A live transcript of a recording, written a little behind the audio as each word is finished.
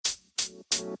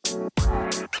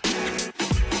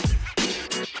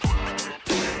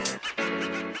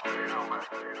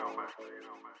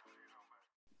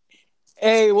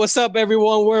Hey, what's up,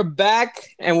 everyone? We're back,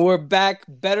 and we're back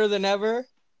better than ever.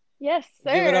 Yes,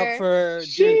 sir. Give it up for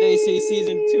Didn't They Say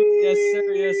Season 2. Yes,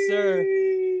 sir. Yes, sir.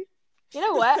 You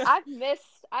know what? I've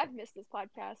missed this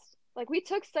podcast. Like we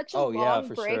took such a Oh, yeah, long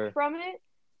for break sure. from it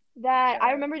that I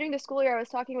Yeah. remember during the school year I was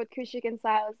talking with Kushik and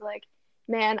Sai. I was like,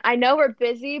 man, I know we're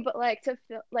busy, but like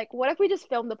what if we just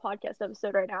film the podcast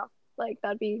episode right now? Like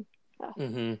that'd be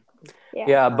hmm yeah.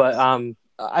 Yeah, but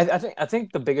Nice. I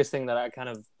think the biggest thing that I kind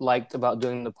of liked about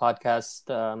doing the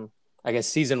podcast, I guess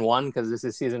season 1, because this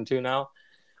is season 2 now,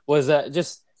 was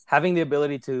just having the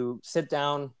ability to sit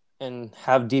down and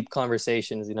have deep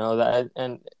conversations.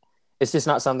 And it's just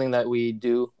not something that we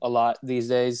do a lot these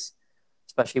days,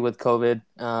 especially with COVID.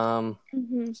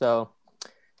 Hmm. So,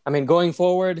 I mean, going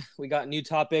forward, we got new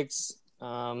topics.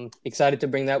 Excited to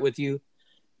bring that with you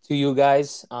to you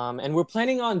guys. And we're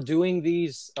planning on doing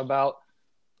these about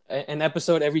an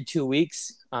episode every 2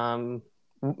 weeks.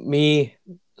 Me,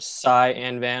 Sai,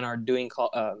 and Van are doing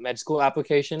med school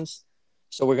applications.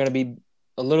 So we're going to be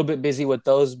a little bit busy with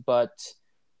those, but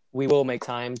we will make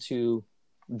time to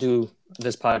do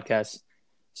this podcast.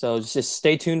 So just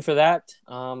stay tuned for that.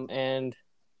 And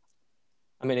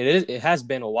I mean, it has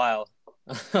been a while.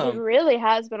 It um, really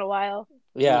has been a while.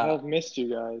 We yeah, have missed you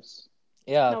guys.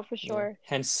 yeah, No, for yeah. sure.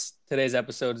 Hence today's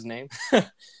episode's name.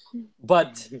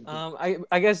 But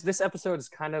I guess this episode is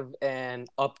kind of an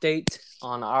update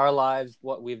on our lives,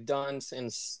 what we've done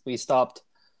since we stopped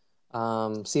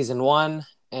season 1,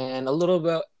 and a little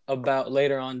bit about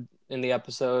later on in the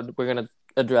episode, we're gonna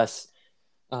address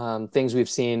things we've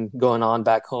seen going on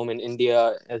back home in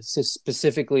India,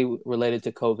 specifically related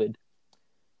to COVID.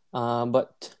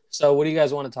 But so, what do you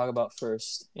guys want to talk about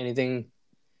first?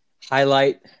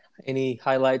 Highlight any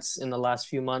highlights in the last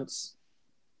few months?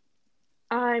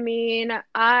 I mean,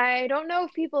 I don't know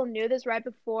if people knew this right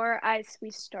before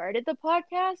we started the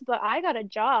podcast, but I got a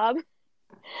job.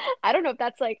 I don't know if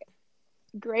that's like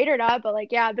great or not, but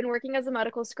like yeah, I've been working as a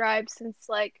medical scribe since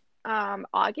like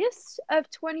August of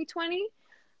 2020.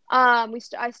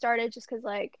 I started just because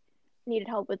like needed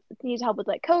help with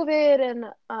like COVID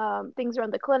and things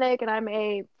around the clinic, and I'm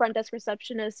a front desk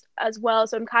receptionist as well.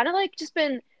 So I'm kind of like just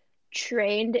been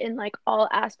trained in like all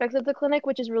aspects of the clinic,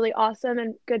 which is really awesome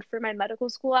and good for my medical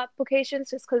school applications.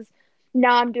 Just because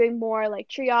now I'm doing more like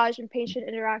triage and patient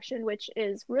interaction, which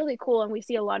is really cool, and we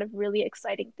see a lot of really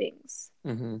exciting things.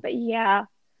 Mm-hmm. But yeah,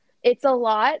 it's a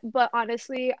lot, but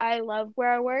honestly, I love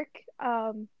where I work.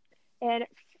 And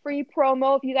free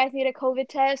promo if you guys need a COVID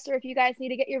test or if you guys need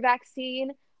to get your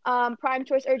vaccine. Prime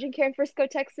Choice Urgent Care in Frisco,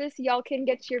 Texas. Y'all can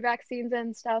get your vaccines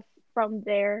and stuff from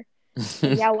there.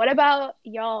 And yeah, what about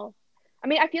y'all? I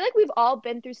mean, I feel like we've all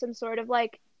been through some sort of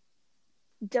like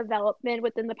development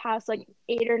within the past like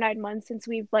 8 or 9 months since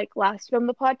we've like last filmed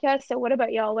the podcast. So what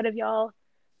about y'all?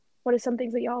 What are some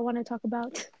things that y'all want to talk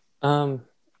about? um,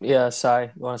 yeah, Sai,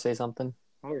 you want to say something?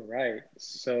 All right.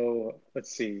 So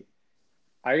let's see.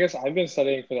 I guess I've been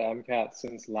studying for the MCAT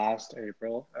since last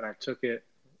April, and I took it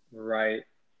right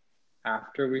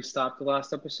after we stopped the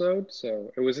last episode.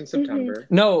 So it was in Hmm. September.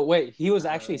 No, wait. He was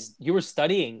actually Um, you were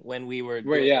studying when we were wait,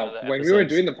 doing one yeah, of the when we were episodes.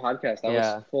 doing the podcast, I was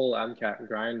Yeah. full MCAT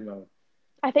grind mode.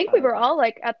 I think we were Um, all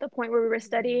like at the point where we were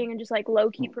studying and just like low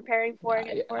key preparing for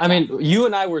it for I it mean, last you minute.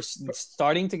 and I were but,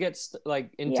 starting to get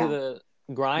like into Yeah. the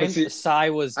but grind. see, Sai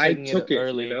was I taking it took it, you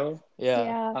early. know. Yeah.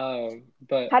 Yeah.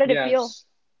 But How did it feel? yes,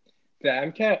 the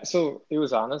MCAT. So it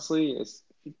was honestly, it's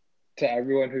to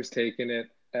everyone who's taken it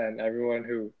and everyone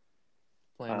who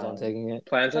Plans on um, taking it.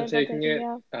 plans on Plans on taking taking,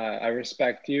 it. yeah. I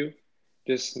respect you.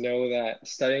 Just know that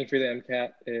studying for the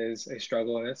MCAT is a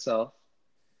struggle in itself.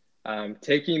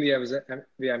 Taking the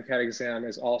MCAT exam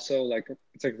is also like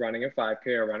it's like running a 5K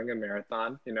or running a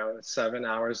marathon. You know, it's 7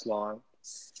 hours long.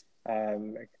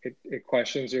 It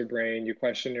questions your brain, you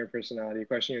question your personality, you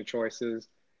question your choices,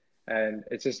 and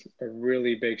it's just a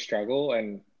really big struggle.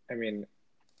 And I mean,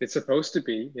 it's supposed to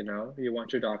be, you know, you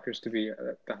want your doctors to be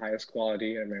the highest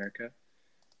quality in America.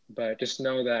 But just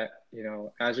know that, you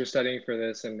know, as you're studying for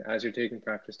this and as you're taking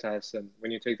practice tests and when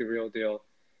you take the real deal,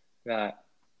 that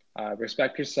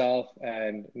respect yourself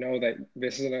and know that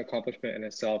this is an accomplishment in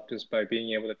itself just by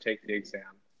being able to take the exam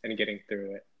and getting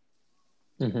through it.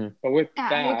 Mm-hmm. But with Yeah, I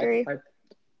that, agree.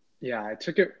 yeah, I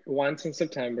took it once in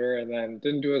September and then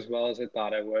didn't do as well as I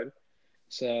thought I would.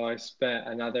 So I spent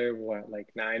another, what, like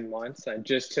 9 months. I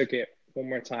just took it one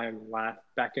more time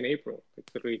back in April,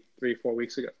 like 4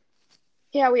 weeks ago.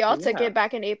 Yeah, we all But took yeah, it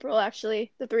back in April,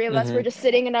 actually. The three of us were Mm-hmm. just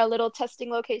sitting in a little testing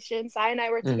location. Sai and I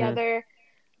were Mm-hmm. together.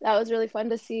 That was really fun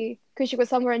to see. Kushik was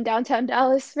somewhere in downtown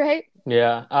Dallas, right?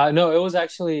 Yeah. No, it was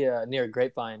actually near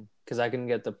Grapevine because I can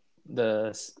get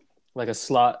the like a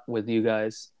slot with you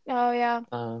guys. Oh yeah.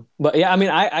 But yeah, I mean,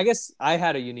 I guess I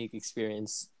had a unique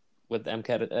experience with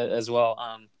MCAT as well.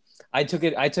 I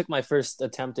took my first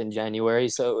attempt in January,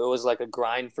 so it was like a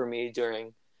grind for me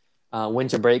during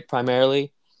winter break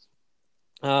primarily.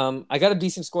 I got a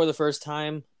decent score the first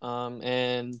time,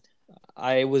 and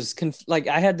I was like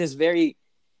I had this very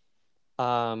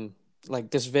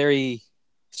this very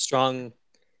strong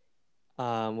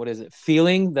what is it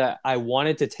feeling that I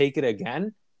wanted to take it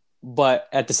again, but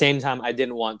at the same time I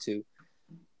didn't want to.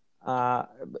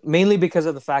 Mainly because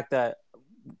of the fact that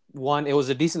one, it was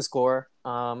a decent score,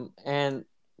 and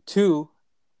two,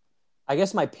 I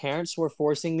guess my parents were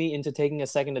forcing me into taking a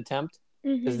second attempt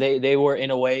because they were in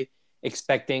a way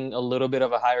expecting a little bit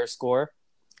of a higher score.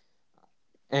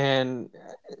 And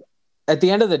at the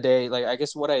end of the day, like I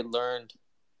guess what I learned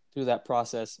through that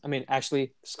process, I mean,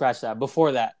 actually, scratch that.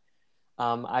 Before that,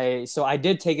 I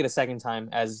did take it a second time,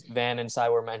 as Van and Sai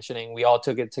were mentioning. We all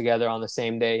took it together on the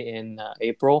same day in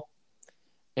April,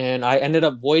 and I ended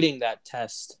up voiding that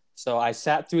test. So I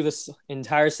sat through this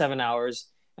entire 7 hours,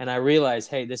 and I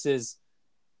realized, hey, this is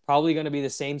probably going to be the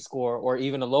same score or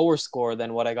even a lower score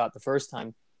than what I got the first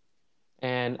time.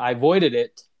 And I voided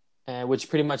it, which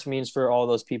pretty much means, for all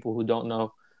those people who don't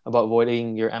know about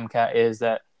voiding your MCAT, is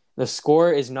that the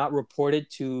score is not reported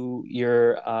to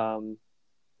your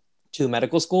to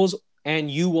medical schools, and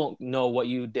you won't know what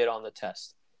you did on the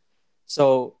test.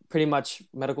 So pretty much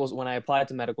medicals, when I apply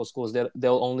to medical schools,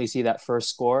 they'll only see that first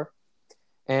score.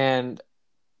 And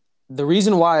the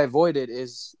reason why I avoided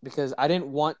is because I didn't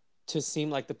want to seem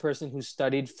like the person who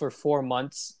studied for 4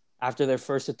 months after their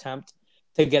first attempt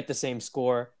to get the same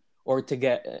score or to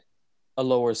get a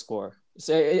lower score.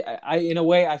 So in a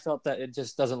way, I felt that it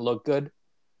just doesn't look good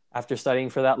after studying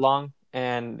for that long.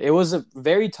 And it was a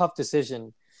very tough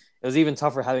decision. It was even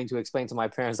tougher having to explain to my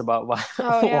parents about why,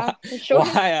 Oh yeah, for sure.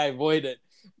 why I avoided.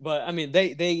 But I mean,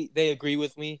 they agree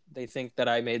with me. They think that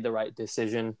I made the right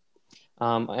decision.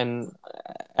 And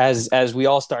as we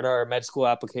all start our med school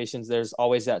applications, there's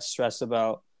always that stress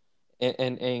about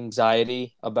and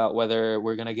anxiety about whether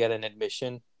we're going to get an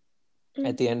admission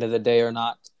at the end of the day or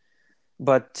not.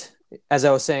 But as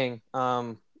I was saying,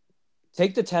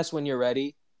 take the test when you're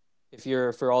ready. If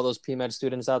you're, for all those pre-med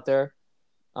students out there,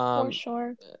 For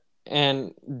sure.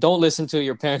 and don't listen to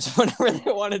your parents whenever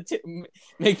they want to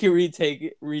make you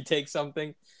retake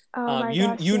something. Oh my You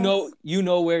gosh, you yes.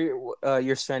 know where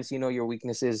your strengths, you know your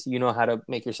weaknesses, you know how to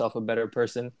make yourself a better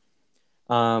person.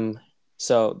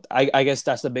 So I guess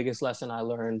that's the biggest lesson I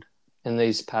learned in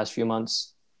these past few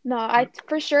months. No, I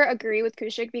for sure agree with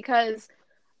Kushik because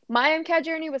my MCAT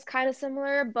journey was kind of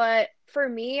similar, but for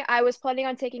me, I was planning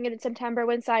on taking it in September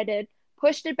when Sai did,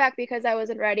 pushed it back because I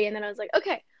wasn't ready, and then I was like,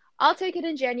 okay, I'll take it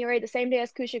in January, the same day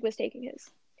as Kushik was taking his.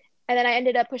 And then I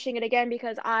ended up pushing it again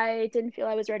because I didn't feel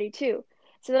I was ready too.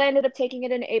 So then I ended up taking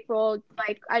it in April,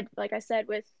 like I said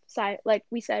with Sai, like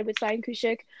we said with Sai and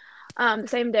Kushik, the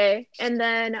same day. And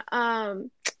then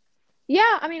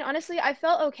yeah, I mean honestly, I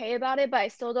felt okay about it, but I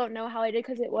still don't know how I did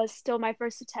because it was still my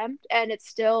first attempt, and it's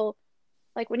still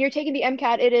like when you're taking the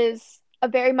MCAT, it is a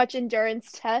very much endurance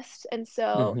test, and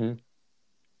so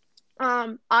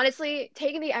Mm-hmm. honestly,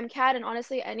 taking the MCAT and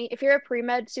honestly any if you're a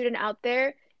pre-med student out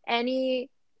there, any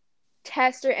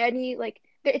test or any like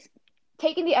it's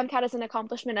taking the MCAT as an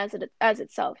accomplishment as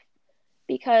itself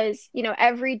because you know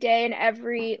every day and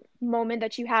every moment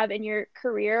that you have in your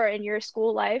career or in your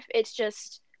school life it's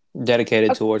just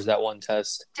Dedicated a, towards that one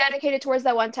test. dedicated towards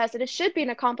that one test and it should be an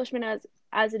accomplishment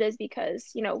as it is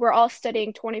because you know we're all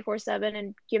studying 24/7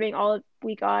 and giving all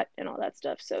we got and all that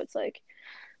stuff so it's like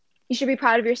you should be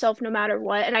proud of yourself no matter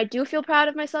what and I do feel proud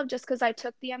of myself just because I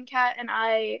took the MCAT and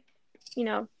I you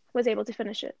know was able to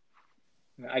finish it.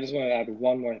 I just want to add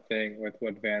one more thing with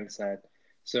what Van said.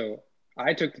 So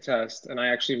I took the test and I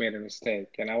actually made a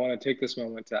mistake. And I want to take this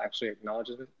moment to actually acknowledge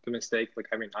the mistake. Like,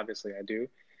 I mean, obviously I do,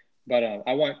 but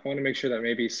I want to make sure that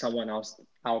maybe someone else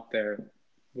out there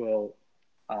will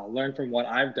learn from what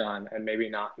I've done and maybe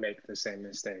not make the same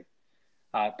mistake.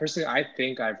 Personally, I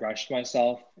think I've rushed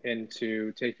myself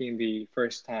into taking the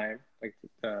first time, like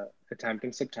the attempt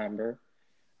in September,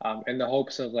 in the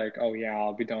hopes of like, oh yeah,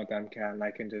 I'll be done with MCAT and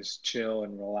I can just chill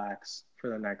and relax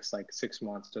for the next like 6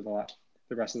 months to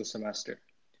the rest of the semester,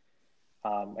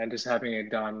 and just having it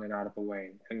done and out of the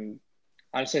way. And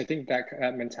honestly, I think that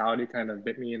mentality kind of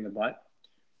bit me in the butt,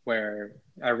 where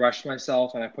I rushed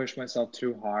myself and I pushed myself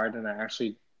too hard, and I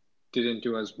actually didn't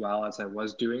do as well as I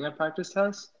was doing at practice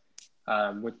tests.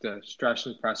 with the stress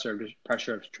and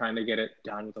pressure of trying to get it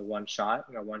down with a one shot,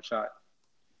 one shot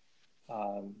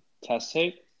test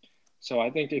tape. So I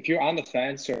think if you're on the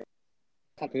fence or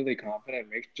completely confident,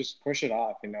 just push it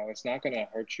off. It's not going to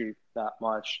hurt you that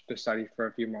much to study for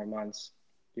a few more months.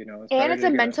 It's And better it's to a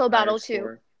get a mental higher battle too.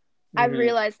 score. I've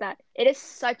realized that it is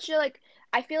such a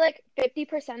I feel like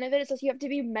 50% of it is just you have to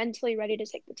be mentally ready to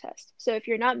take the test. So if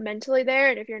you're not mentally there,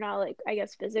 and if you're not I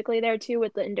guess physically there too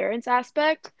with the endurance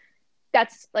aspect,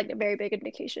 that's a very big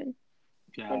indication.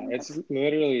 Yeah, it's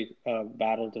literally a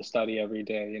battle to study every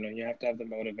day. You have to have the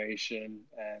motivation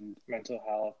and mental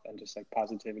health and just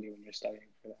positivity when you're studying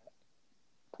for that.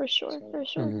 For sure, So, for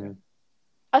sure. Mm-hmm.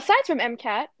 Aside from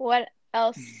MCAT, what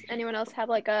else? Anyone else have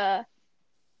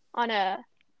on a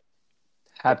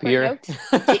Happier note?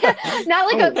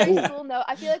 Not a very school note.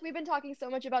 I feel like we've been talking so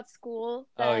much about school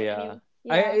that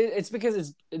it's because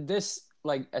it's this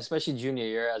especially junior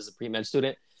year as a pre-med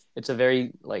student, it's a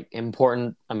very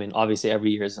important, I mean obviously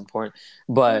every year is important,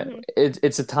 but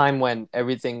it's a time when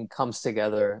everything comes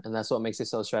together, and that's what makes it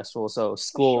so stressful. So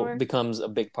school becomes a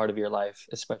big part of your life,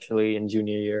 especially in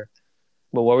junior year.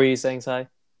 But what were you saying, Sai?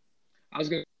 I was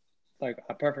gonna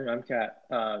apart from MCAT,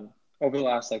 over the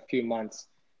last few months,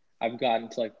 I've gotten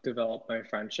to develop my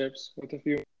friendships with a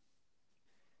few,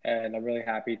 and I'm really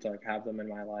happy to have them in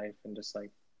my life and just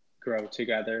grow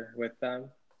together with them.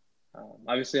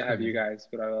 Obviously I have you guys,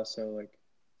 but I also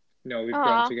we've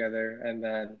grown together, and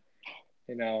then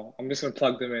I'm just gonna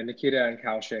plug them in, Nikita and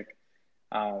Kaushik.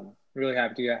 Really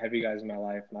happy to have you guys in my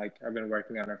life. I've been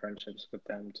working on our friendships with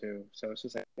them too, so it's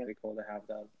just really cool to have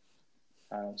them.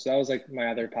 So that was my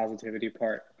other positivity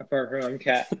part, apart from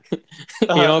MCAT.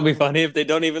 It'd be funny if they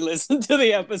don't even listen to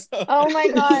the episode. Oh my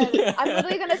god, I'm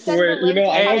literally gonna send the link to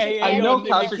I know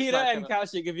Nikita and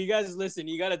Kaushik, if you guys listen,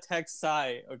 you gotta text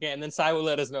Sai, okay, and then Sai will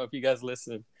let us know if you guys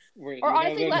listen. Or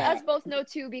honestly, let us both know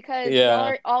too, because y'all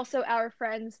are also our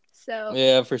friends. So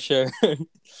yeah, for sure.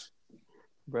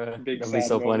 Bro, that'd be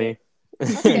so funny.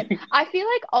 Okay. I feel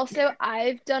also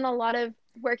I've done a lot of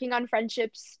working on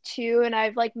friendships too, and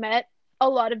I've met a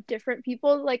lot of different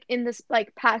people in this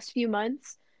past few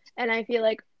months, and I feel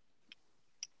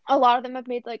a lot of them have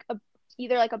made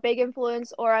either a big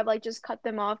influence, or I've just cut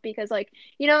them off because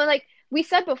we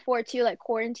said before too,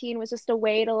 quarantine was just a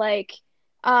way to what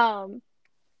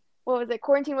was it?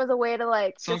 Quarantine was a way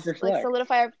to just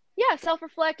solidify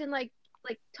self-reflect and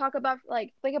talk about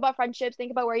think about friendships, think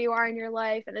about where you are in your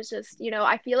life, and it's just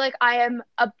I feel I am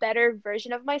a better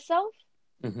version of myself,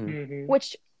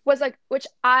 which was which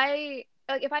I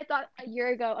if I thought a year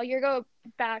ago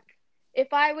back,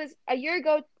 if I was a year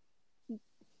ago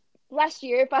last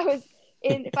year, if I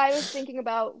was thinking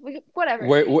about whatever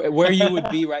where you would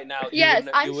be right now. Yes,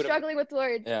 I'm struggling with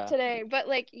words today, but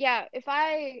if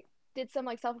I did some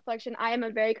self-reflection, I am a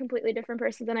very completely different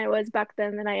person than I was back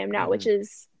then than I am now, which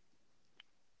is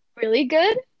really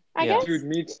good, I guess. Dude,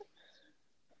 me too.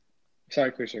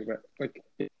 Sorry, Kushik, but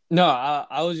no,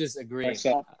 I was just agreeing.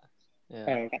 Myself,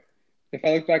 if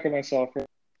I look back at myself, I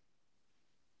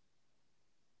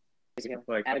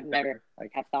would never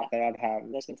have thought that I'd have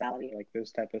this mentality,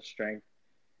 this type of strength,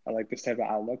 or this type of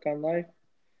outlook on life.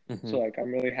 So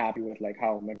I'm really happy with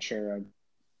how mature I'm.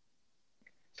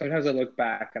 Sometimes I look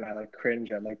back and I cringe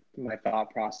at my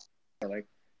thought process or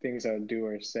things I would do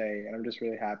or say, and I'm just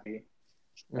really happy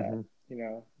that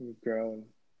we've grown.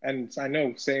 And I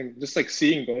know just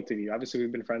seeing both of you. Obviously,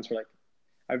 we've been friends for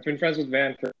I've been friends with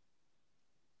Van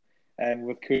and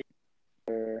with Kushik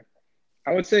for,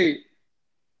 I would say,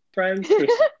 friends for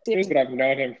years, but I've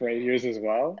known him for 8 years as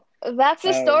well. That's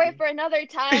a story for another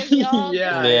time, y'all.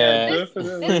 Yeah. This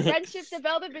friendship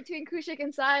development between Kushik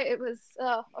and Sai, it was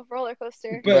a roller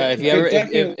coaster. But if you ever,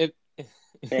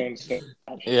 it's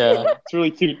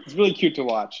really cute. It's really cute to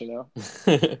watch,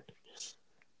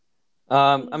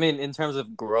 I mean, in terms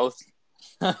of growth,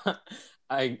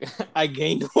 I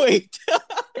gained weight.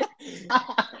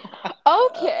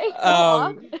 Okay.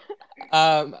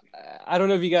 I don't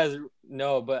know if you guys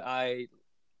know, but I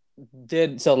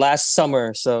did so last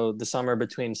summer. So the summer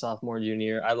between sophomore and junior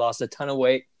year, I lost a ton of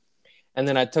weight, and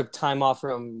then I took time off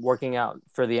from working out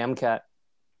for the MCAT.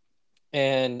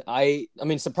 And I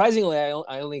mean, surprisingly, I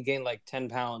only gained 10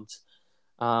 pounds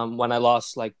when I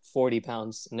lost 40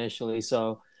 pounds initially.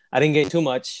 So I didn't gain too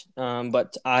much,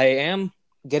 but I am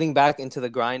getting back into the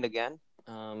grind again.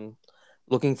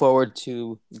 Looking forward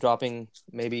to dropping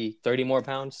maybe 30 more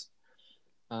pounds,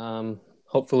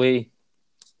 hopefully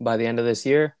by the end of this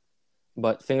year.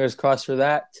 But fingers crossed for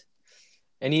that.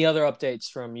 Any other updates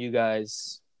from you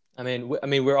guys? I mean,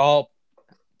 we're all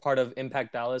part of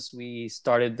Impact Dallas. We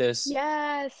started this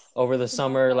Yes. over the Impact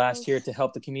summer last Dallas. year to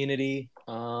help the community.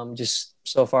 Just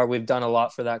so far, we've done a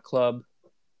lot for that club,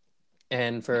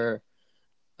 and for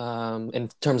in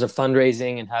terms of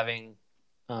fundraising and having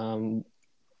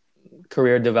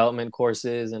career development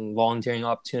courses and volunteering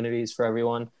opportunities for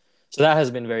everyone. So that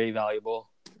has been very valuable.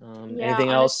 Anything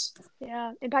else?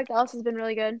 Yeah, Impact Dallas has been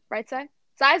really good. Right, Sai?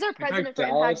 Sai's our president for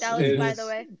Impact Dallas, by the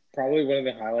way. Probably one of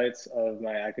the highlights of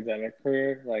my academic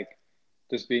career, like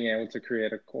just being able to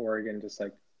create a org and just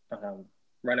like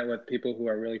run it with people who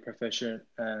are really proficient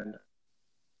and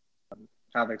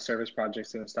have like service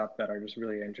projects and stuff that are just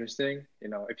really interesting. You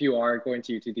know, if you are going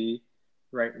to UTD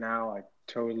right now, I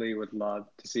totally would love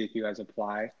to see if you guys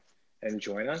apply and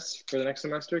join us for the next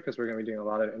semester, because we're going to be doing a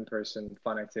lot of in-person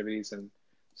fun activities and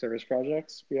service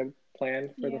projects we have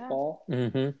planned for the fall,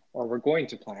 or we're going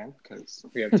to plan because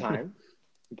we have time.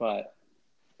 But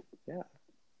yeah,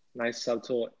 nice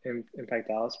subtle Impact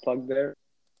Dallas plug there.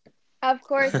 Of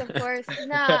course.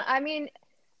 Nah, I mean,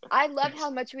 I loved how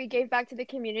much we gave back to the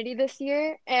community this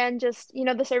year, and just, you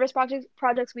know, the service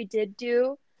projects we did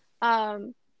do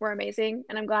were amazing,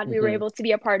 and I'm glad we were able to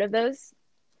be a part of those.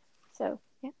 So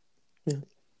yeah.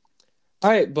 All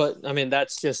right, but I mean,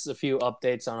 that's just a few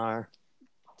updates on our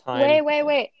time.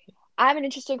 Wait. I have an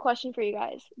interesting question for you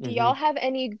guys. Do y'all have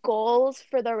any goals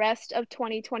for the rest of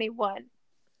 2021?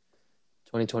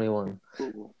 2021.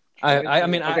 I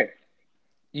mean, okay.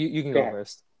 You can go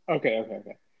first. Okay.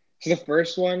 So the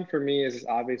first one for me is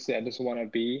obviously I just want to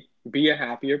be a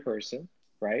happier person,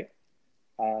 right?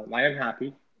 I am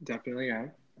happy, definitely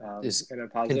am. Just in a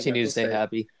positive continue to stay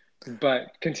happy.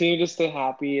 But continue to stay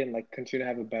happy and like continue to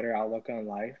have a better outlook on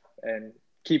life and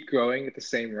keep growing at the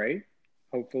same rate,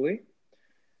 hopefully.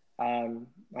 I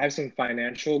have some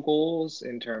financial goals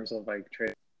in terms of like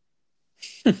trade,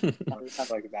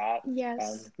 stuff like that.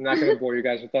 Yes. I'm not going to bore you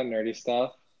guys with that nerdy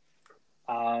stuff.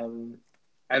 And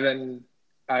then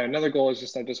another goal is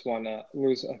just I just want to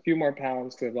lose a few more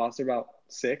pounds, because I've lost about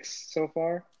 6 so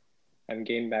far. I'm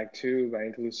gained back 2, but I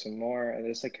need to lose some more and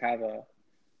just like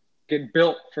get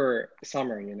built for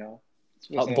summer, you know.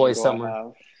 Hot boy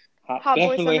summer.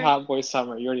 Definitely hot boy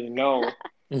summer. You already know.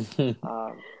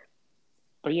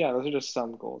 But yeah, those are just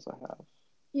some goals I have.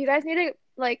 You guys need to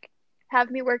like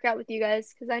have me work out with you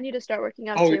guys, because I need to start working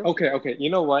out too. Okay. You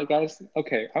know what, guys?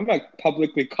 Okay, I'm gonna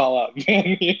publicly call out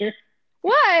Van here.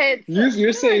 What?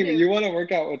 You're saying that you want to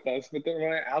work out with us, but then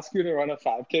when I ask you to run a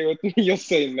 5K with me, you'll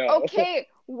say no. Okay,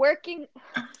 working.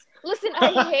 Listen,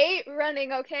 I hate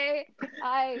running. Okay,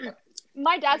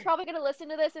 my dad's probably gonna listen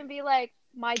to this and be like,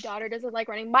 my daughter doesn't like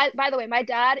running. By the way, my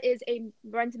dad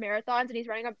runs marathons, and he's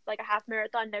running a half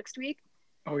marathon next week.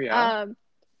 Oh yeah.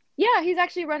 Yeah, he's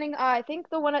actually running. I think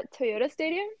the one at Toyota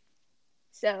Stadium.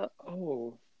 So.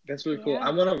 Oh, that's really cool. I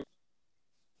want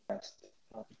to.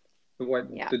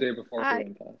 The day before we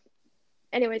went past.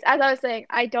 Anyways, as I was saying,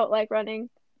 I don't like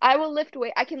running. I will lift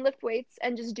weight. I can lift weights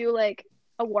and just do like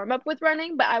a warm up with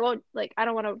running, but I won't I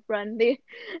don't want to run.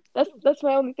 That's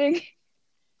my only thing.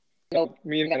 No,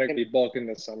 me and I are gonna be bulking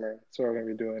this summer. That's what we're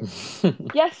gonna be doing.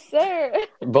 Yes, sir.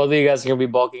 Both of you guys are gonna be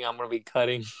bulking. I'm gonna be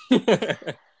cutting.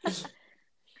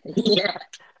 Yeah.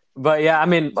 But yeah, I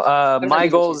mean, my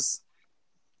goals.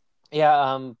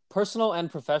 Yeah, personal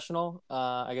and professional.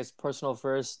 I guess personal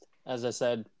first. As I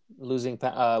said, losing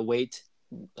weight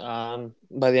by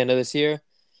the end of this year.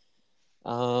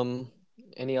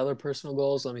 Any other personal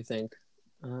goals? Let me think.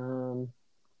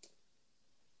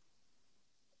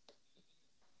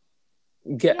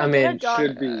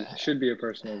 Should be a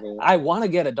personal goal. I want to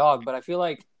get a dog, but I feel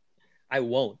like I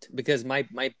won't, because my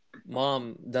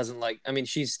mom doesn't like. I mean,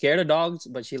 she's scared of dogs,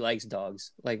 but she likes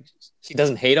dogs. Like, she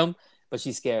doesn't hate them, but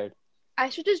she's scared. I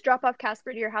should just drop off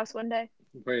Casper to your house one day.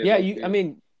 Yeah, I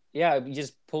mean, yeah, you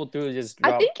just pull through.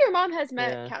 I think your mom has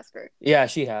met Casper. Yeah,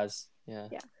 she has. Yeah.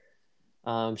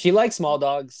 She likes small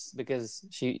dogs because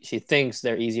she thinks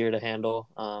they're easier to handle.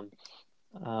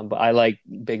 But I like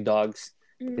big dogs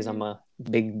because I'm a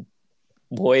big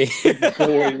boy.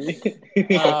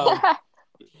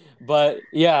 But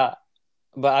yeah,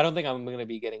 but I don't think I'm gonna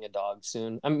be getting a dog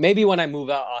soon. Maybe when I move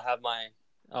out,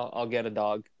 I'll get a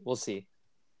dog. We'll see.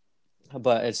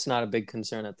 But it's not a big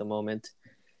concern at the moment.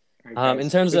 Right, in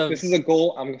terms of this is a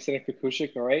goal I'm setting for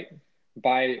Kushik. All right,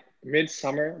 by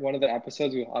midsummer, one of the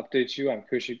episodes will update you on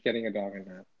Kushik getting a dog or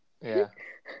not. Yeah.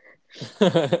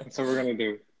 That's what we're gonna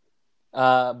do.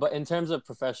 But in terms of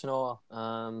professional,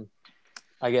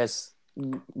 I guess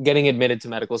getting admitted to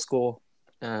medical school.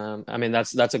 I mean,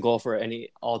 that's a goal for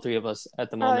all three of us at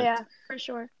the moment. Oh yeah, for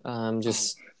sure.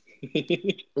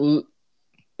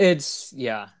 It's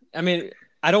yeah. I mean,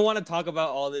 I don't want to talk about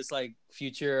all this like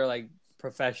future like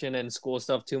profession and school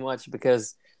stuff too much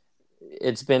because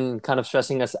it's been kind of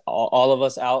stressing us all of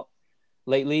us out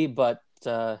lately, but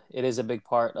it is a big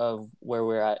part of where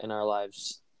we're at in our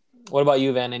lives. What about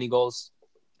you, Van? Any goals?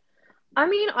 I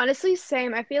mean, honestly,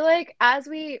 same. I feel like as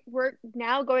we're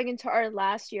now going into our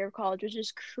last year of college, which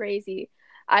is crazy.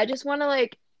 I just want to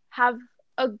like have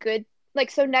a good like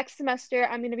so next semester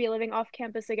I'm going to be living off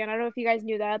campus again. I don't know if you guys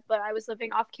knew that, but I was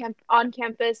living off camp on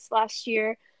campus last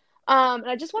year. And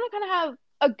I just want to kind of have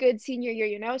a good senior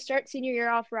year, start senior year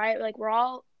off right. Like we're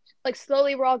all like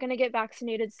slowly we're all going to get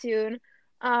vaccinated soon.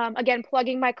 Again,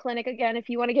 plugging my clinic again. If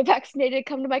you want to get vaccinated,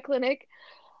 come to my clinic.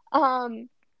 Um,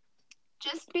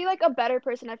 just be like a better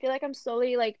person. I feel like I'm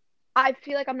slowly like I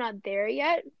feel like I'm not there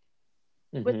yet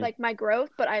with Mm-hmm. like my growth,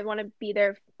 but I want to be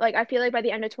there. Like I feel like by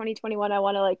the end of 2021 I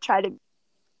want to like try to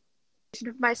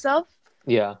myself.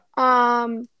 Yeah.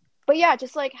 But yeah,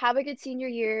 just like have a good senior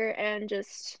year and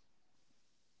just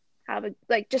have a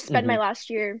like just spend my Mm-hmm. last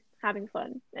year having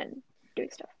fun and doing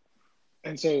stuff.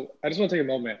 And so I just want to take a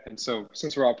moment. And so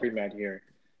since we're all pre-med here,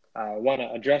 I want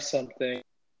to address something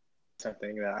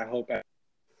that I hope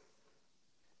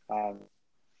um,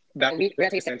 that we have to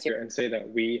take a stance here and say that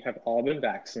we have all been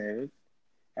vaccinated,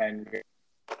 and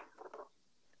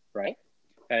right.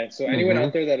 And so anyone Mm-hmm.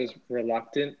 out there that is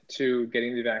reluctant to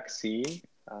getting the vaccine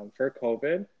for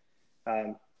COVID,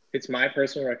 um, it's my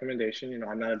personal recommendation.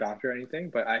 I'm not a doctor or anything,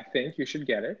 but I think you should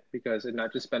get it because it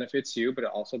not just benefits you, but it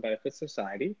also benefits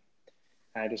society.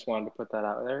 I just wanted to put that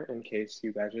out there in case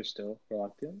you guys are still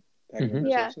reluctant. Thank you Mm-hmm. for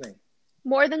Yeah. listening.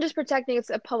 More than just protecting, it's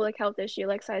a public health issue,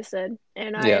 like I said.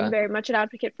 And I am Yeah. very much an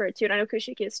advocate for it too. And I know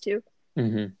Kushik is too.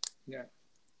 Mm-hmm. Yeah.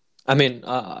 I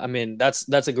mean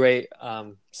that's a great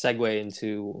segue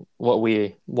into what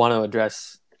we want to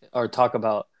address or talk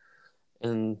about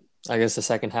in I guess the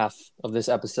second half of this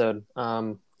episode.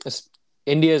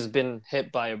 India's been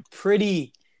hit by a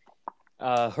pretty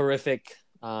horrific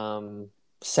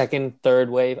second,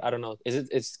 third wave. I don't know.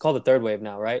 It's called the third wave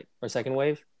now, right? Or second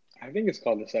wave? I think it's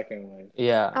called the second wave.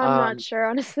 Yeah. I'm not sure,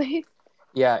 honestly.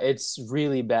 Yeah, it's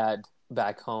really bad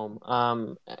back home.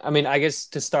 I mean, I guess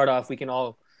to start off,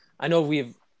 I know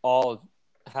we've all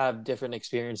have different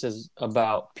experiences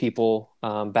about people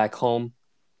back home.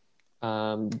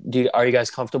 Are you guys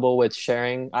comfortable with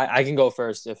sharing? I can go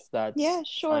first if Yeah, that's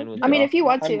sure. fine with I mean, y'all. if you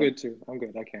want I'm to. good too. I'm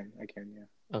good. I can.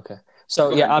 Yeah. Okay.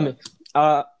 So Go yeah,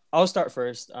 ahead. I'll start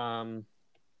first.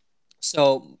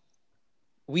 So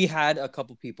we had a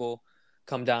couple people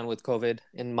come down with COVID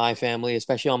in my family,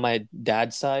 especially on my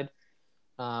dad's side.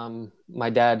 My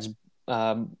dad's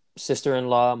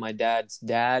sister-in-law, my dad's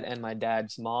dad, and my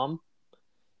dad's mom.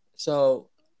 So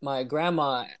my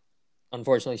grandma,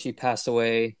 unfortunately, she passed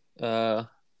away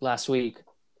last week,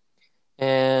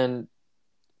 and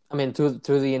I mean through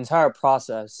the entire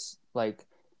process, like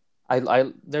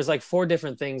I there's like four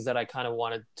different things that I kind of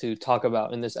wanted to talk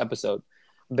about in this episode,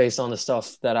 based on the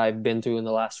stuff that I've been through in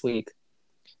the last week.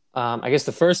 I guess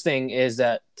the first thing is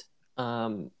that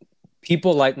um,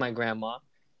 people like my grandma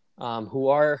who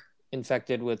are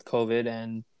infected with COVID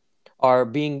and are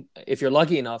being, if you're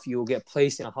lucky enough, you will get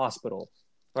placed in a hospital,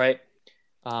 right?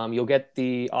 You'll get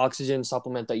the oxygen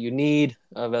supplement that you need,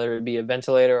 whether it be a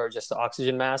ventilator or just the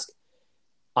oxygen mask.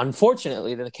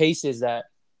 Unfortunately, the case is that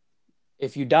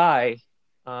if you die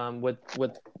with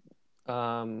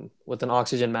an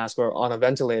oxygen mask or on a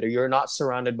ventilator, you're not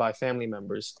surrounded by family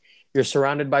members. You're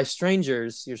surrounded by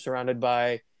strangers. You're surrounded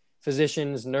by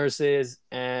physicians, nurses,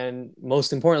 and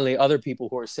most importantly, other people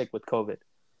who are sick with COVID.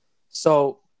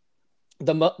 So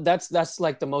that's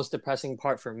like the most depressing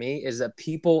part for me is that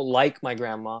people like my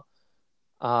grandma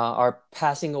are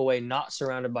passing away not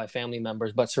surrounded by family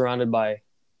members but surrounded by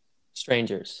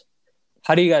strangers.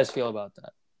 How do you guys feel about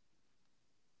that?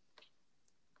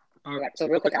 Yeah, so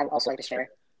real quick, I'd also like to share,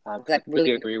 because I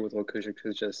really agree with what Kushik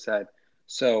has just said.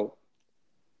 So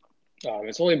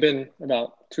it's only been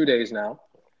about 2 days now,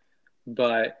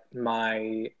 but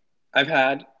I've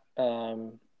had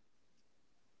um,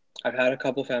 I've had a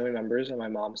couple family members on my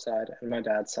mom's side and my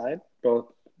dad's side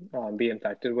both be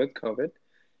infected with COVID.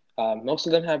 Most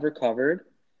of them have recovered,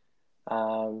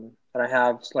 and I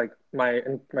have like my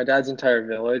dad's entire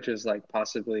village is like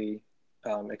possibly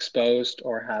exposed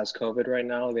or has COVID right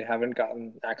now. They haven't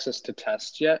gotten access to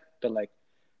tests yet, but like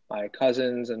my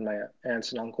cousins and my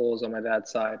aunts and uncles on my dad's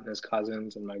side and his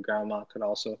cousins and my grandma could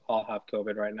also all have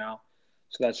COVID right now.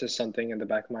 So that's just something in the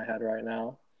back of my head right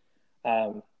now.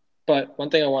 Um, but one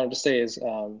thing I wanted to say is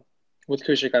with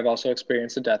Kushik, I've also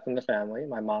experienced a death in the family.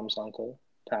 My mom's uncle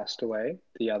passed away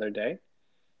the other day,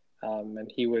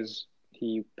 and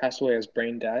he passed away as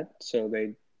brain dead. So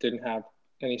they didn't have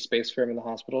any space for him in the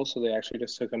hospital, so they actually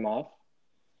just took him off.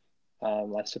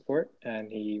 life support,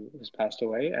 and he was passed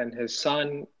away. And his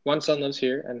son, one son lives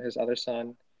here, and his other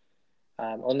son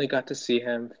only got to see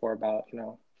him for about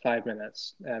 5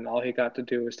 minutes, and all he got to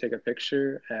do was take a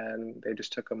picture, and they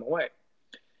just took him away.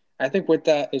 I think with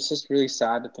that, it's just really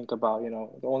sad to think about.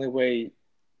 The only way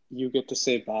you get to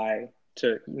say bye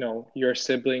to your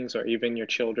siblings or even your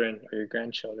children or your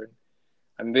grandchildren,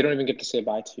 and they don't even get to say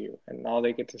bye to you, and all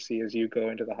they get to see is you go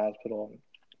into the hospital and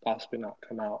possibly not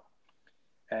come out,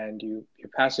 and you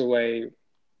pass away,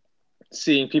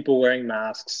 seeing people wearing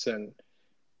masks and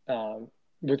um,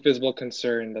 with visible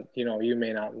concern that you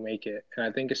may not make it. And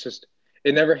I think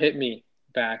it never hit me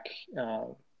back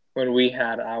when we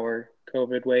had our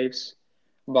COVID waves,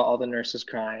 about all the nurses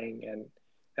crying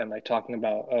and like talking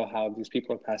about, oh, how these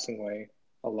people are passing away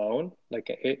alone. Like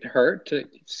it hurt to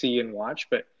see and watch,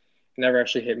 but it never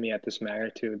actually hit me at this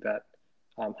magnitude, that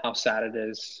how sad it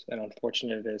is and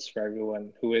unfortunate it is for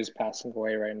everyone who is passing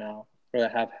away right now, or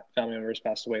that have family members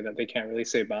passed away, that they can't really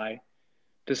say bye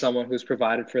to someone who's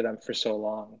provided for them for so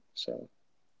long. So,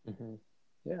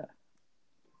 yeah.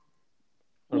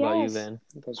 What about you, Yes. Van?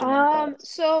 Those are my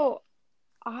thoughts. So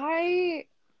I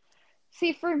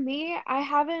see, for me,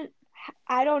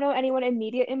 I don't know anyone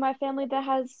immediate in my family that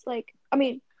has like, I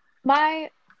mean, my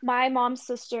mom's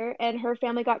sister and her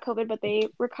family got COVID, but they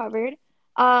recovered.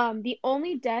 The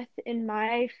only death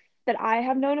that I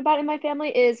have known about in my family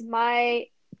is my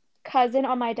cousin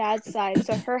on my dad's side.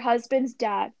 So her husband's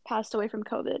dad passed away from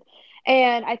COVID.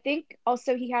 And I think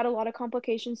also he had a lot of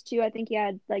complications too. I think he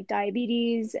had like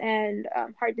diabetes and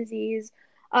heart disease,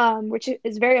 which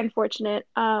is very unfortunate.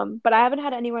 But I haven't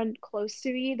had anyone close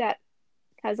to me that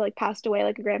has like passed away,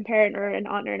 like a grandparent or an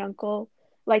aunt or an uncle,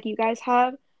 like you guys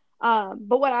have.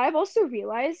 But what I've also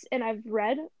realized, and I've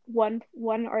read one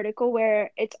article where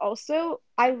it's also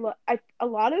a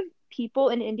lot of people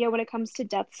in India, when it comes to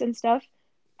deaths and stuff,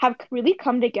 have really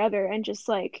come together and just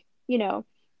like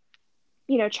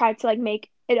tried to like make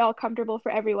it all comfortable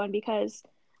for everyone, because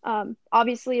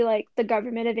obviously like the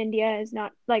government of India is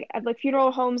not like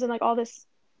funeral homes and like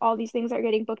all these things are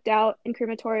getting booked out in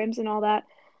crematoriums and all that.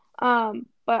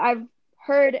 But I've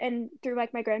heard, and through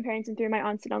like my grandparents and through my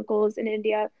aunts and uncles in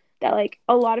India, that like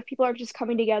a lot of people are just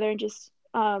coming together and just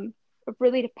a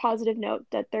really positive note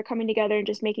that they're coming together and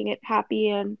just making it happy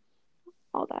and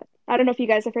all that. I don't know if you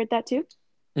guys have heard that too.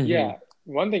 Yeah.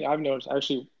 One thing I've noticed, I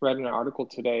actually read in an article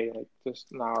today, like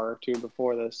just an hour or two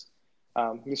before this.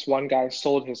 This one guy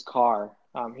sold his car.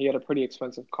 He had a pretty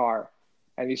expensive car,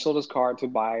 and he sold his car to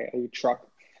buy a truck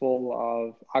full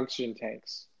of oxygen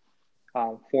tanks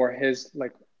for his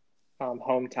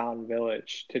hometown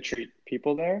village to treat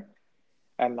people there.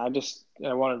 And I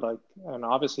wanted like, and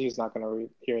obviously he's not going to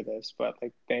hear this, but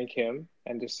like thank him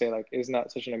and just say like, isn't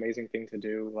that such an amazing thing to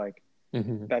do? Like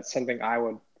that's something I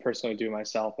would personally do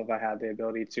myself if I had the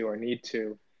ability to or need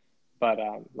to. But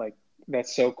like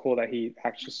that's so cool that he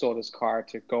actually sold his car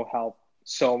to go help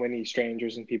so many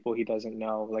strangers and people he doesn't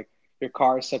know. Like your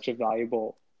car is such a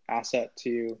valuable asset to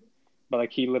you, but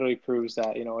like he literally proves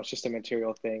that it's just a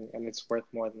material thing and it's worth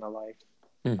more than a life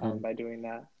by doing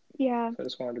that. Yeah. So I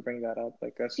just wanted to bring that up.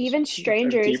 Like that's Even just a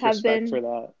strangers deep have respect for been,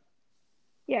 that.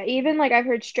 yeah, even like I've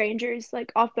heard strangers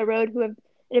like off the road who have,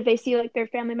 if they see like their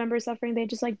family member suffering, they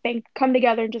just like come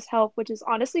together and just help, which is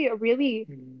honestly a really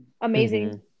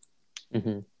amazing.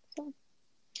 So,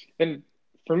 And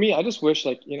for me, I just wish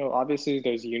like, obviously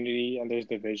there's unity and there's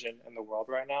division in the world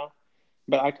right now.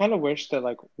 But I kind of wish that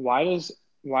like why is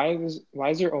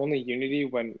there only unity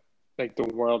when like the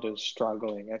world is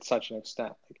struggling at such an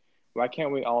extent? Like why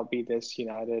can't we all be this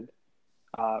united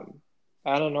um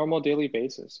at a normal daily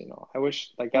basis, I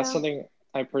wish like that's yeah. something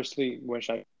I personally wish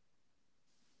I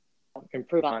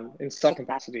improve on in some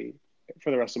capacity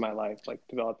for the rest of my life, like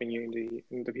developing unity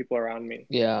in the people around me.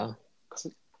 Yeah.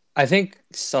 I think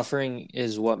suffering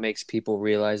is what makes people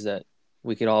realize that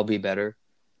we could all be better.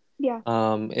 Yeah.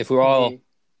 If we're all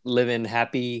living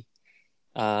happy,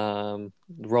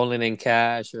 rolling in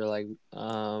cash, or like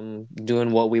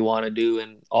doing what we want to do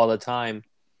and all the time,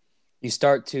 you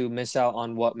start to miss out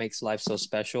on what makes life so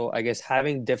special. I guess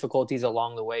having difficulties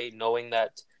along the way, knowing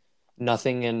that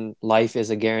nothing in life is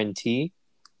a guarantee,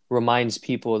 reminds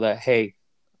people that, hey,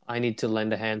 I need to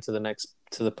lend a hand to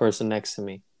the person next to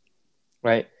me,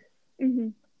 right?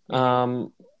 I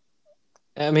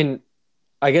mean,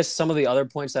 I guess some of the other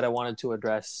points that I wanted to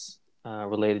address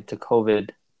related to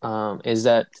COVID is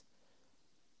that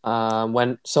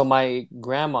so my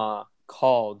grandma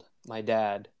called my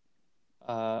dad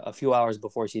a few hours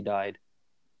before she died.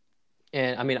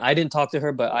 And I mean, I didn't talk to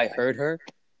her, but I heard her.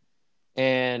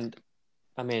 And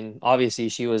I mean, obviously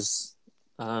she was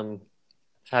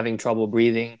having trouble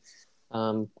breathing,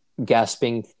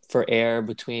 gasping for air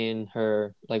between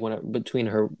her between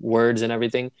her words and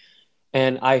everything.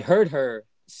 And I heard her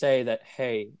say that,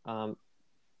 hey,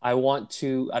 I don't want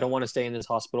to stay in this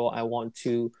hospital. I want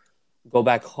to go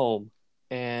back home.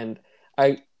 And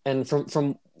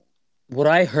from what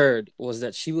I heard was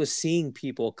that she was seeing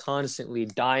people constantly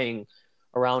dying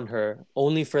around her,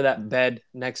 only for that bed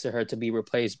next to her to be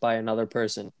replaced by another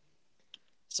person.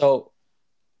 So,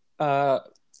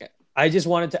 I just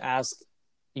wanted to ask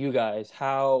you guys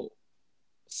how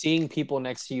seeing people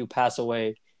next to you pass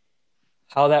away,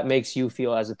 how that makes you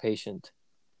feel as a patient.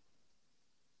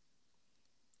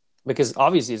 Because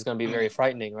obviously it's going to be very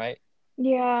frightening, right?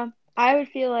 Yeah, I would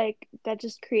feel like that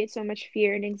just creates so much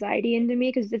fear and anxiety into me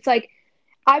because it's like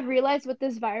I've realized with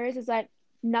this virus is that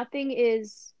nothing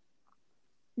is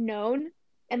known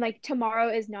and like tomorrow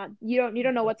is not you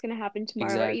don't know what's going to happen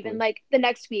tomorrow or even Exactly. like the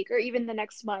next week or even the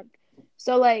next month.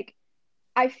 So like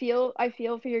I feel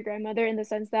for your grandmother in the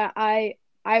sense that I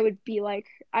would be like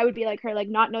her like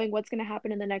not knowing what's going to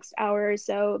happen in the next hour or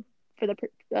so for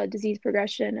the disease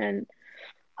progression and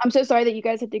I'm so sorry that you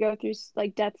guys had to go through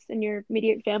like deaths in your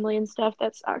immediate family and stuff.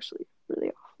 That's actually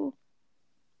really awful.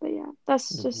 But yeah,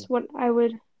 that's Mm-hmm. just what I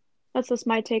would. That's just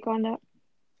my take on that.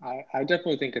 I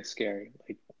definitely think it's scary.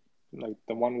 Like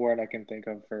the one word I can think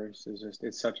of first is just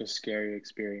it's such a scary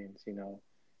experience, you know.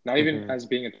 Not even Mm-hmm. as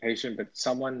being a patient, but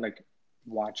someone like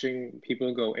watching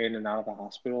people go in and out of the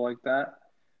hospital like that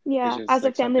is Yeah, just as a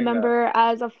like family something that, member,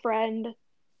 as a friend,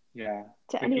 yeah,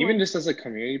 to like even anyone. just as a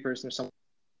community person or something,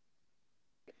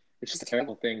 it's just a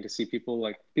terrible thing to see people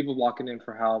walking in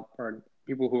for help or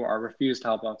people who are refused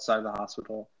help outside the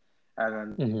hospital,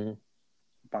 and then Mm-hmm.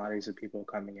 bodies of people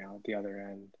coming out the other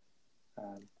end.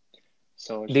 Um,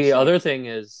 so it's The just like other thing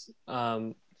is, it's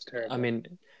I terrible. mean,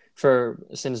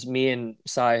 since me and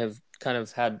Sai have kind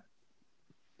of had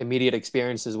immediate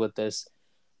experiences with this,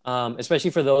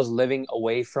 especially for those living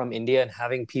away from India and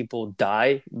having people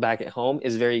die back at home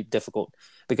is very difficult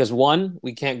because one,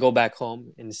 we can't go back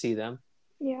home and see them.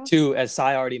 Yeah. Two, as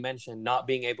Sai already mentioned, not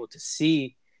being able to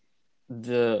see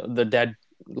the dead,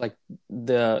 like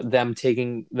them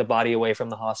taking the body away from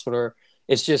the hospital.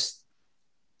 It's just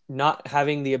not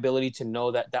having the ability to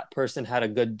know that that person had a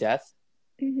good death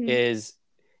Hmm. is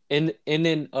in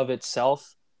and of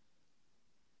itself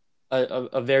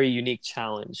a very unique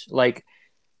challenge. Like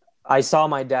I saw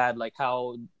my dad, like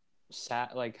how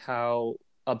sad, like how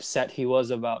upset he was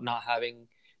about not having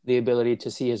the ability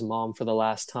to see his mom for the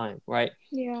last time, right?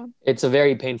 Yeah. It's a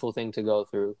very painful thing to go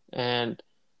through. And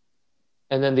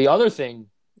then the other thing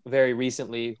very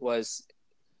recently was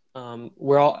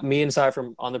we're all me and Sai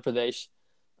from Andhra Pradesh,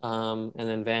 and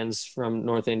then Vans from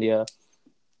North India.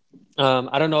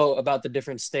 I don't know about the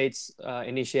different states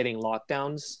initiating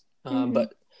lockdowns, Hmm.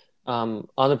 but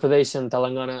Andhra Pradesh and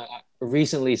Telangana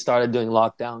recently started doing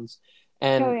lockdowns, Oh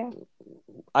and yeah.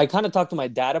 I kind of talked to my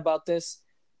dad about this.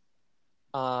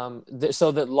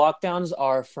 So the lockdowns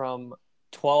are from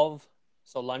 12,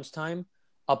 so lunchtime,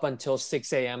 up until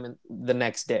 6 a.m. the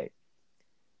next day.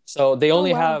 So Oh wow.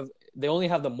 they only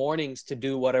have the mornings to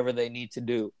do whatever they need to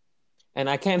do. And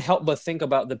I can't help but think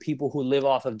about the people who live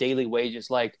off of daily wages,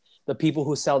 like the people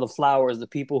who sell the flowers, the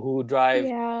people who drive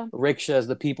Yeah. rickshaws,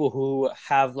 the people who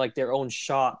have like their own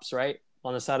shops, right,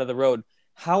 on the side of the road.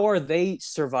 How are they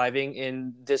surviving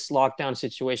in this lockdown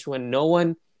situation when no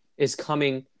one is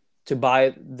coming to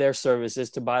buy their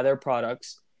services, to buy their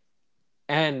products?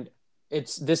 And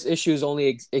it's this issue is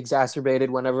only exacerbated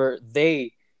whenever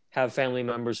they have family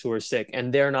members who are sick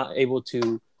and they're not able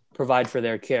to provide for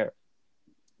their care.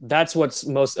 That's what's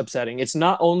most upsetting. It's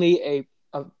not only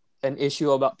an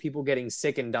issue about people getting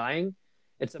sick and dying.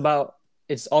 It's about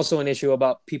it's also an issue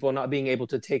about people not being able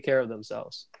to take care of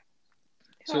themselves.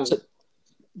 Yeah. So, So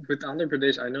with Andhra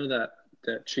Pradesh, I know that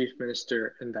the chief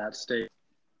minister in that state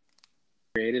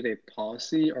created a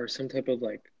policy or some type of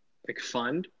like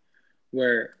fund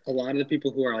where a lot of the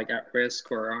people who are like at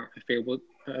risk or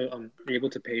aren't able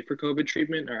to pay for COVID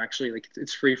treatment are actually like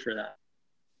it's free for that.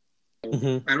 So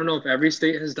mhm. I don't know if every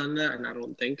state has done that, and I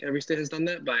don't think every state has done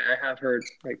that, but I have heard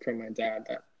like from my dad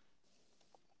that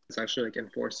it's actually like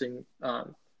enforcing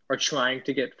or trying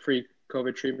to get free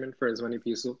COVID treatment for as many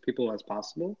people as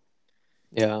possible.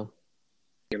 Yeah.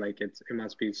 Like it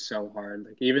must be so hard.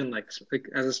 Like even like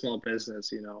as a small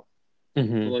business, you know, the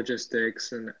Hmm.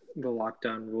 logistics and the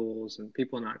lockdown rules and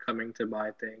people not coming to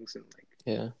buy things and like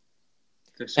Yeah.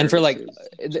 the And for services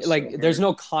just so there's hard.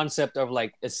 no concept of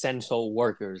like essential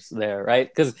workers there, right?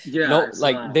 Because Yeah, no, it's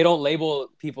like not. they don't label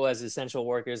people as essential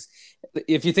workers.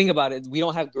 If you think about it, we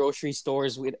don't have grocery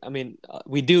stores.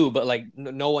 We do, but like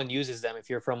no one uses them. If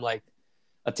you're from like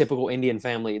a typical Indian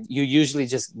family. You usually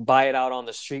just buy it out on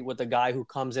the street with the guy who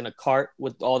comes in a cart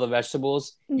with all the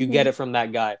vegetables. You get it from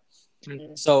that guy.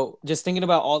 So just thinking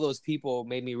about all those people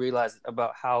made me realize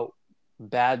about how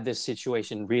bad this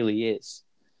situation really is.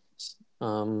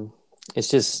 It's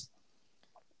just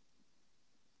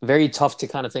very tough to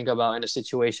kind of think about in a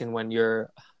situation when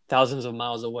you're thousands of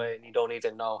miles away and you don't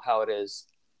even know how it is.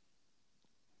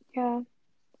 Yeah.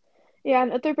 Yeah,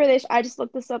 in Uttar Pradesh, I just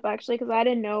looked this up actually because I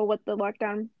didn't know what the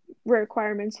lockdown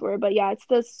requirements were. But yeah, it's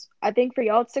this, I think for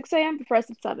y'all it's 6 a.m., but for us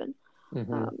it's 7.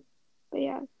 Mm-hmm. But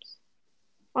yeah,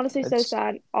 honestly, so It's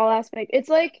sad. All aspect. It's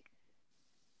like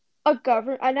a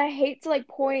government, and I hate to like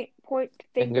point fingers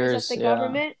at fingers, the yeah.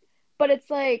 government, but it's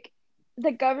like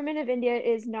the government of India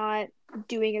is not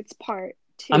doing its part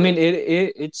I mean, to.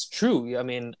 it's true. I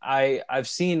mean, I've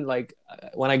seen like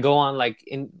when I go on like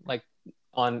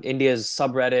on India's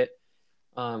subreddit,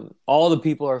 all the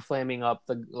people are flaming up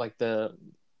the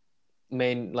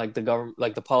main like the government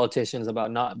like the politicians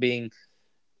about not being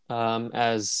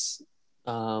as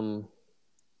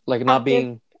like not Active,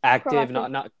 being active,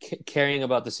 proactive. not caring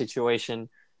about the situation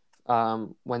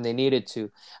when they needed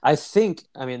to. I think,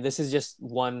 I mean, this is just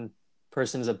one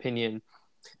person's opinion.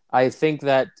 I think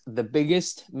that the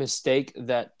biggest mistake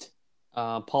that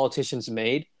politicians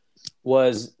made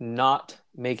was not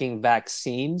making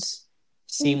vaccines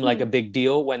seem like a big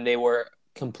deal when they were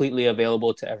completely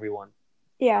available to everyone.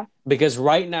 Yeah. Because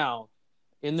right now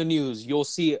in the news, you'll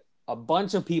see a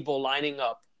bunch of people lining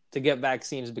up to get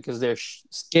vaccines because they're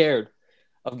scared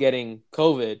of getting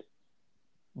COVID.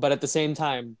 But at the same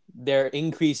time, they're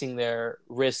increasing their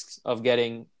risks of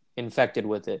getting infected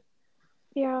with it.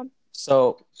 Yeah.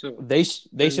 So So they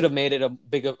should have made it a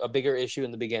bigger issue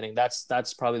in the beginning.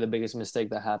 That's probably the biggest mistake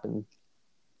that happened.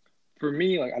 for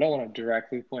me, like I don't want to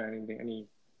directly point any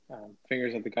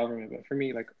fingers at the government, but for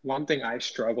me, like one thing I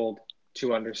struggled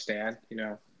to understand,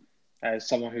 as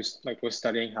someone who's like was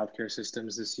studying healthcare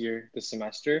systems this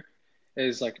semester,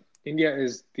 is like India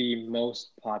is the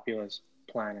most populous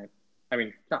planet. I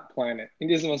mean, not planet.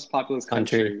 India is the most populous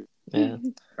Country, country,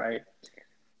 yeah. right?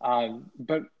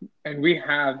 But and we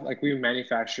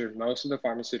manufacture most of the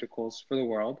pharmaceuticals for the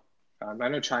world. I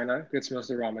know China gets most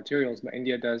of the raw materials, but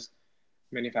India does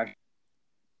manufacture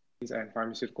and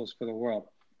pharmaceuticals for the world.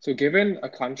 So, given a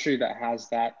country that has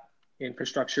that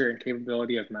infrastructure and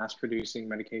capability of mass producing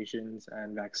medications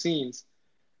and vaccines,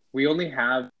 we only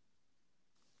have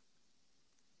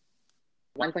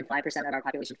 1.5% of our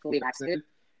population fully vaccinated.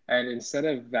 And instead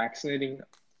of vaccinating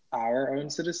our own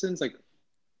citizens, like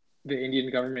the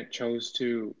Indian government chose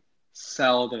to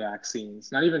sell the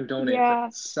vaccines, not even donate, Yeah.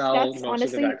 but sell That's most of the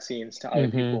honestly, vaccines to other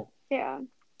people, yeah.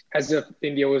 as if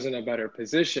India was in a better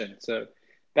position. So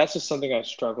that's just something I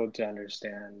struggled to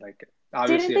understand. Like, Didn't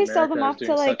obviously, they sell them America is off to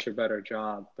doing such like, a better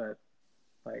job, but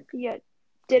like, yeah, come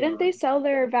didn't they on. sell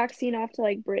their vaccine off to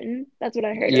like Britain? That's what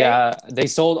I heard, right? Yeah, they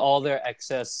sold all their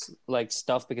excess like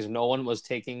stuff because no one was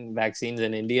taking vaccines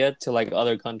in India to like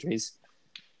other countries.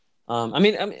 I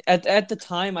mean, at the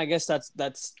time, I guess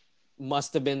that's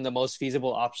must have been the most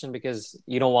feasible option because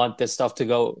you don't want this stuff to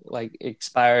go like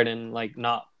expired and like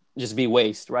not just be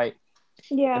waste, right?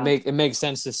 Yeah. It makes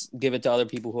sense to give it to other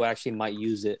people who actually might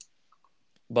use it.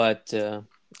 But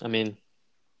I mean,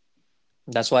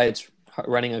 that's why it's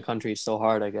running a country so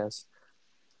hard, I guess.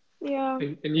 Yeah.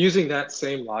 And using that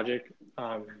same logic,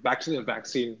 back to the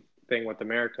vaccine thing with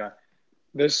America,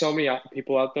 there's so many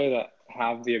people out there that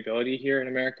have the ability here in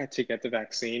America to get the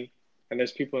vaccine, and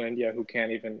there's people in India who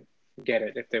can't even get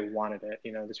it if they wanted it.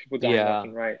 There's people dying left Yeah.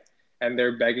 and right, and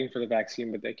they're begging for the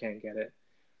vaccine, but they can't get it.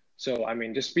 So, I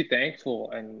mean, just be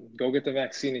thankful and go get the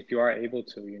vaccine if you are able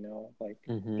to, like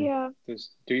Hmm. Yeah.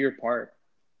 just do your part.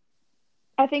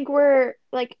 I think we're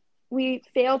like we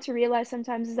fail to realize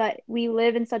sometimes is that we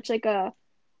live in such like a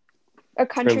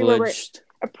country where we're Privileged.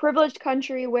 a privileged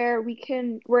country where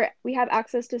we have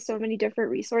access to so many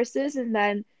different resources, and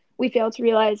then we fail to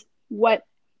realize what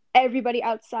everybody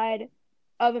outside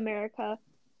of America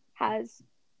has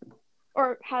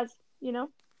or has,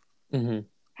 Hmm.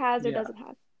 has or Yeah. doesn't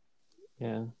have.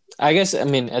 Yeah. I guess, I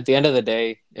mean, at the end of the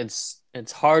day, it's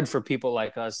hard for people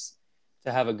like us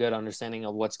to have a good understanding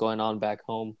of what's going on back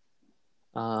home.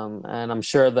 And I'm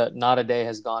sure that not a day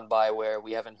has gone by where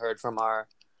we haven't heard from our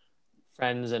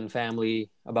friends and family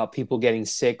about people getting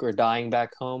sick or dying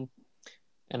back home.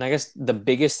 And I guess the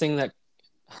biggest thing that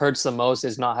hurts the most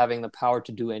is not having the power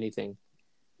to do anything.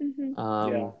 Hmm.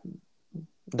 Yeah. Um,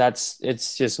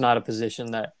 it's just not a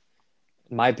position that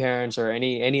my parents or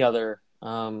any other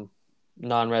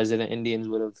non-resident Indians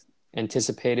would have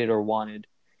anticipated or wanted.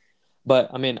 But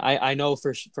I mean, I know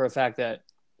for a fact that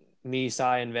me,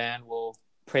 Sai, and Van will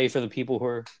pray for the people who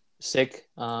are sick,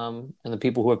 and the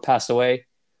people who have passed away.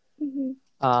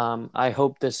 Mm-hmm. I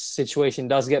hope this situation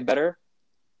does get better.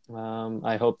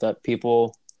 I hope that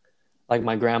people like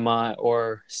my grandma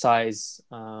or Sai's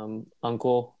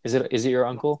uncle, is it your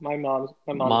uncle? My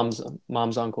mom's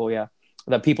Mom's uncle, yeah.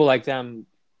 That people like them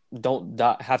don't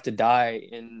have to die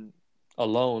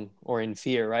alone or in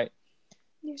fear, right?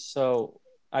 Yeah. So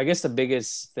I guess the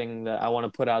biggest thing that I want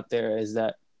to put out there is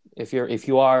that if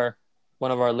you are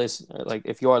one of our like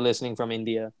if you are listening from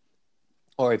India,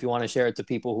 or if you want to share it to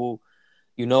people who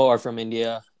you know are from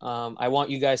India, I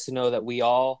want you guys to know that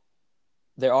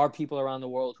there are people around the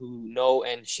world who know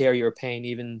and share your pain,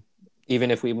 even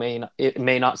if it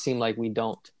may not seem like we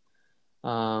don't.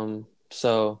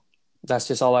 So that's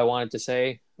just all I wanted to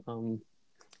say.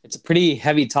 It's a pretty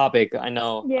heavy topic, I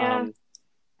know. Yeah.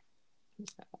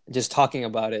 Just talking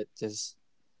about it,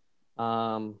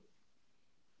 I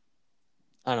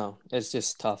don't know. It's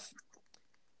just tough.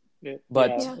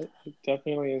 But it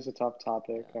definitely is a tough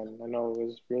topic, and I know it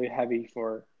was really heavy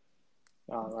for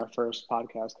our first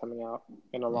podcast coming out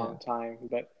in a long time.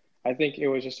 But I think it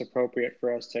was just appropriate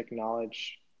for us to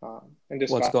acknowledge and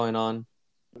discuss what's going on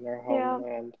in their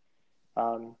homeland.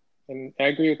 And I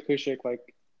agree with Kushik.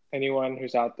 Like anyone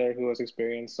who's out there who has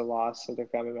experienced the loss of their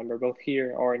family member, both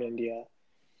here or in India,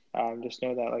 just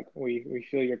know that like we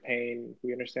feel your pain,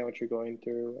 we understand what you're going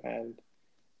through, and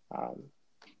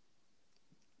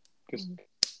just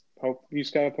hope you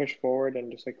just gotta push forward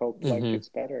and just like hope life gets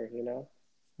better, you know?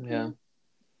 Yeah.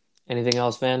 Anything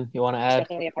else, Van, you want to add? It's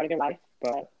definitely a part of your life,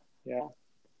 but yeah.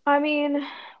 I mean,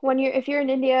 if you're in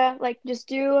India, like just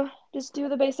do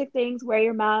the basic things. Wear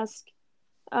your mask,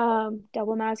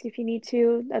 double mask if you need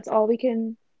to. That's all we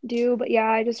can do. But yeah,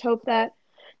 I just hope that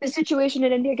the situation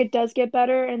in India does get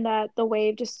better, and that the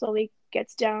wave just slowly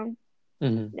gets down,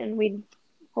 and we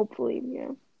hopefully,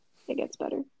 it gets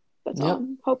better. That's all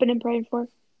I'm hoping and praying for.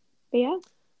 But yeah.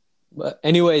 But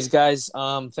anyways, guys,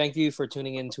 thank you for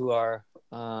tuning into our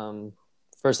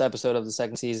first episode of the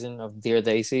second season of Dear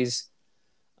Daisies.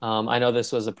 I know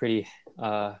this was a pretty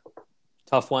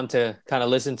tough one to kind of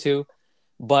listen to,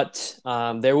 but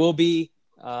there will be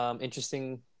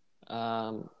interesting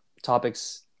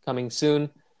topics coming soon.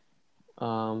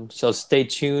 So stay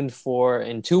tuned for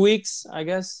in 2 weeks, I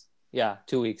guess. Yeah,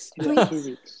 2 weeks. 2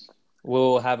 weeks.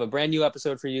 We'll have a brand new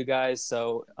episode for you guys.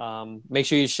 So make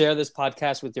sure you share this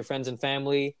podcast with your friends and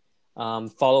family.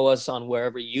 Follow us on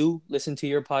wherever you listen to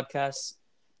your podcasts.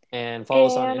 And follow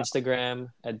us on Instagram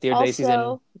at Dear Daisies.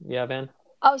 And yeah, Van?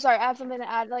 Oh, sorry. I have something to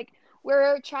add. Like,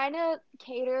 we're trying to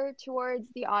cater towards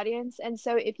the audience. And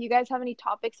so if you guys have any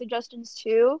topic suggestions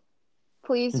too,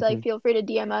 please feel free to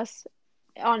DM us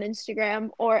on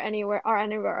Instagram or any of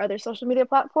our other social media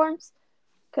platforms,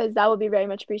 because that would be very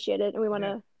much appreciated. And we want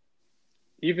to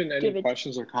even any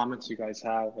questions or comments you guys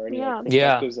have, or any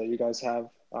perspectives that you guys have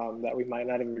that we might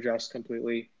not have addressed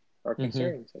completely, or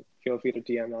concerns, feel free to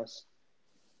DM us,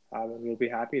 and we'll be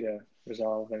happy to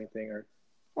resolve anything.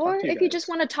 Or if you just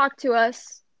want to talk to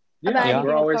us about anything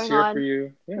we're always that's here going for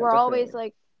you.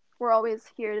 We're always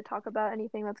here to talk about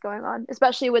anything that's going on,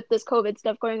 especially with this COVID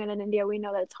stuff going on in India. We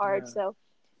know that it's hard. So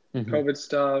COVID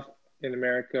stuff in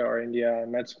America or India,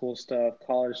 med school stuff,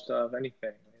 college stuff,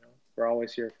 anything, we're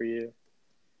always here for you.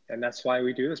 And that's why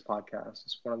we do this podcast.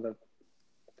 It's one of the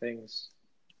things.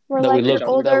 We're like your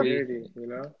older,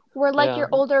 we're like your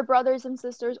older brothers and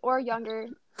sisters, or younger.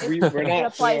 We're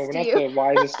not the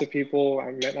wisest of people.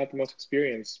 I'm not the most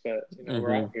experienced, but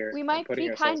we're out here. We might be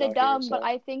kind of dumb, but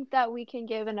I think that we can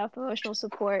give enough emotional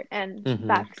support and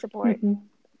back support.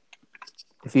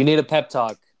 If you need a pep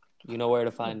talk, you know where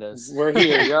to find us. We're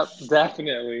here. Yep,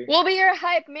 definitely. We'll be your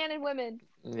hype man and women.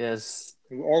 Yes.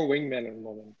 Or wingmen and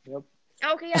women. Yep.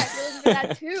 Okay, yeah, if you're looking for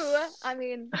that too. I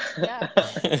mean, yeah.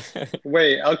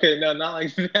 Wait, okay, no, not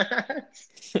like that.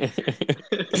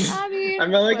 I mean,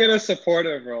 I'm only gonna support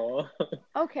a role.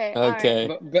 Okay. Okay.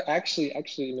 Right. But actually,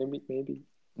 maybe.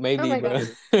 Maybe, oh bro.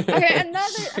 Okay,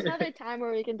 another time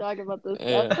where we can talk about this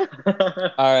stuff.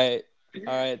 All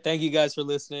right. Thank you guys for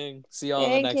listening. See y'all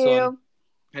in the next one.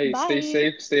 Hey, Bye. Stay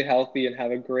safe, stay healthy, and have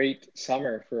a great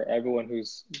summer for everyone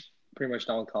who's pretty much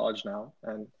done with college now.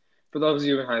 And for those of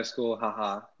you in high school,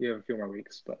 you have a few more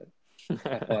weeks, but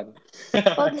have fun.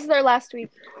 Well, this is our last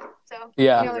week, so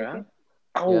yeah. You're right.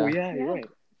 All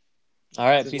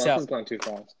right, This peace month out. is going too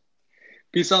fast.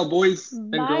 Peace out, boys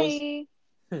and Bye.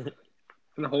 girls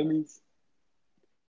and homies.